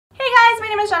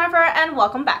is Jennifer and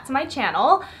welcome back to my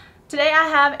channel. Today I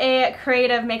have a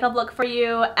creative makeup look for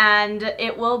you and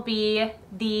it will be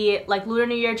the Lunar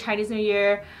New Year, Chinese New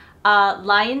Year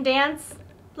lion dance,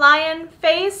 lion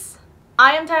face.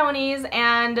 I am Taiwanese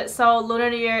and so Lunar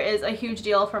New Year is a huge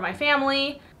deal for my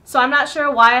family. So I'm not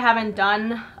sure why I haven't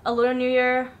done a Lunar New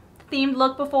Year themed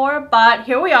look before, but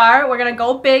here we are. We're gonna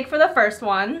go big for the first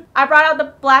one. I brought out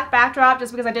the black backdrop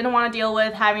just because I didn't want to deal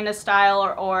with having to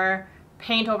style or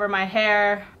paint over my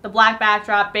hair. The black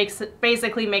backdrop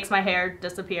basically makes my hair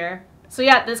disappear. So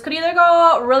yeah, this could either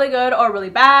go really good or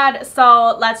really bad,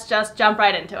 so let's just jump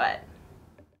right into it.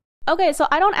 Okay, so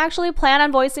I don't actually plan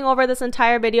on voicing over this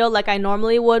entire video like I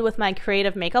normally would with my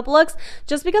creative makeup looks,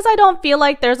 just because I don't feel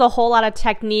like there's a whole lot of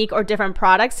technique or different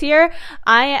products here.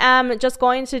 I am just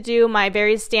going to do my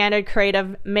very standard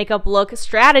creative makeup look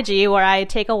strategy where I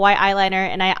take a white eyeliner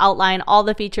and I outline all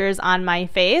the features on my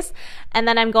face. And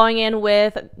then I'm going in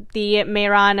with the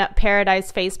Mayron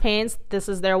Paradise face paints. This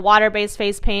is their water-based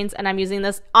face paints, and I'm using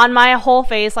this on my whole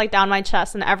face, like down my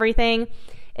chest and everything.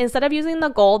 Instead of using the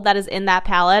gold that is in that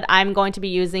palette, I'm going to be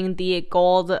using the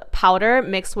gold powder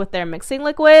mixed with their mixing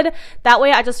liquid. That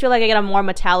way I just feel like I get a more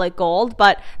metallic gold,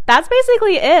 but that's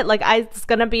basically it. It's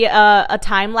gonna be a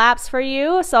time lapse for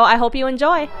you, so I hope you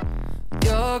enjoy.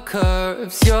 Your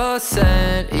curves, your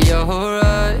scent, your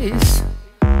eyes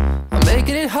are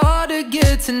making it hard to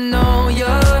get to know you,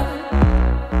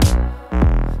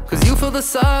 'cause you fill the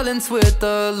silence with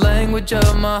the language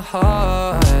of my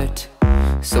heart.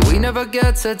 So we never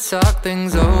get to talk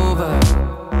things over.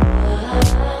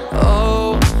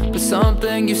 Oh, but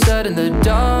something you said in the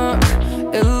dark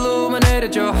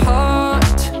illuminated your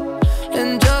heart.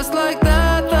 And just like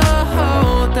that, the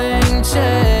whole thing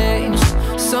changed.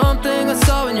 Something I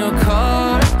saw in your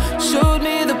car showed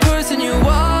me the person you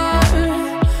are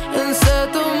and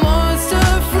set the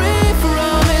monster free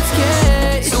from its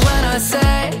cage. So when I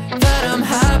say that I'm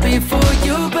happy for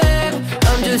you, babe,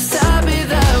 I'm just happy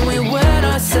that we went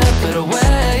our separate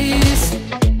ways.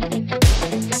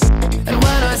 And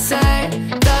when I say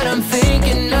that I'm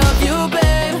thinking of you,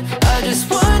 babe, I just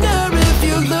wonder if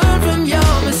you learn from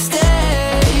your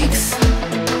mistakes.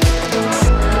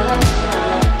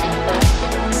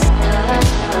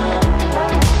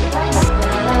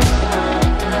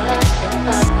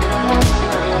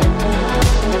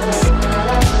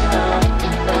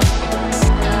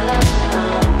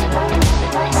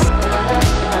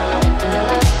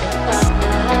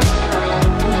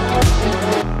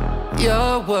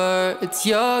 Your words,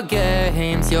 your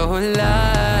games, your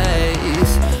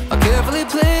lies are carefully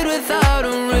played without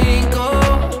a wrinkle.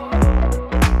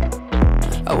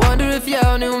 I wonder if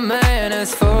your new man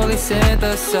is fully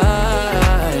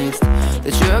synthesized,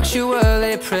 that you're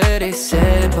actually pretty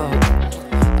simple.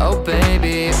 Oh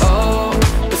baby, oh,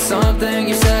 but something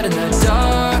you said in the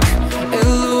dark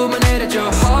illuminated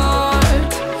your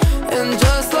heart. And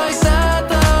just like that,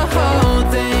 the whole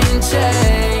thing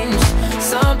changed.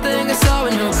 Something I saw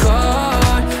in your car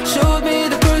showed me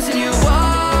the person you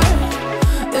are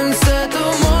and set the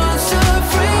monster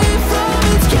free from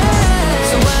its cage.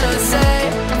 So when I say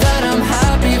that I'm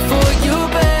happy for you,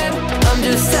 babe, I'm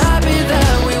just happy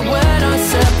that we went our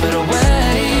separate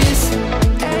ways.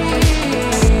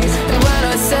 And when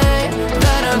I say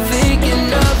that I'm thinking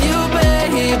of you,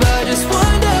 babe, I just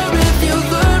wonder if you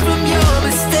learn from your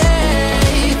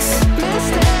mistakes.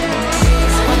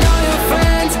 When all your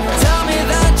friends tell me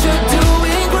that you're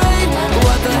doing great,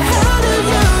 what the hell do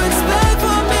you expect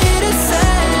for me to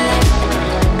say?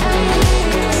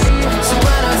 So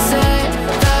when I say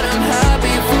that I'm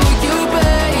happy for you,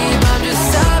 babe, I'm just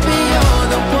happy you're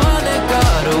the one that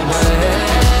got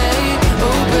away.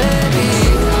 Oh baby,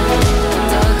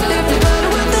 if you're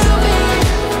better without me.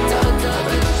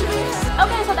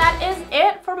 Okay, so that is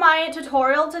it for my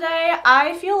tutorial today.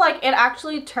 I feel like it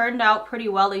actually turned out pretty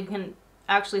well. You can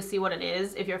actually see what it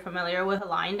is if you're familiar with a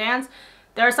lion dance.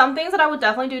 There are some things that I would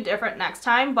definitely do different next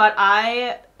time, but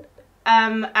I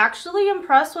am actually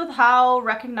impressed with how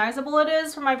recognizable it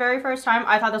is for my very first time.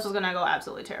 I thought this was gonna go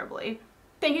absolutely terribly.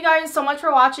 Thank you guys so much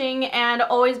for watching and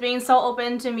always being so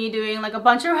open to me doing a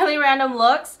bunch of really random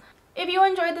looks. If you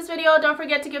enjoyed this video, don't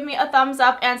forget to give me a thumbs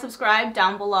up and subscribe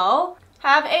down below.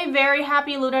 Have a very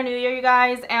happy Lunar New Year, you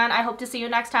guys, and I hope to see you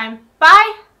next time.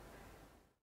 Bye!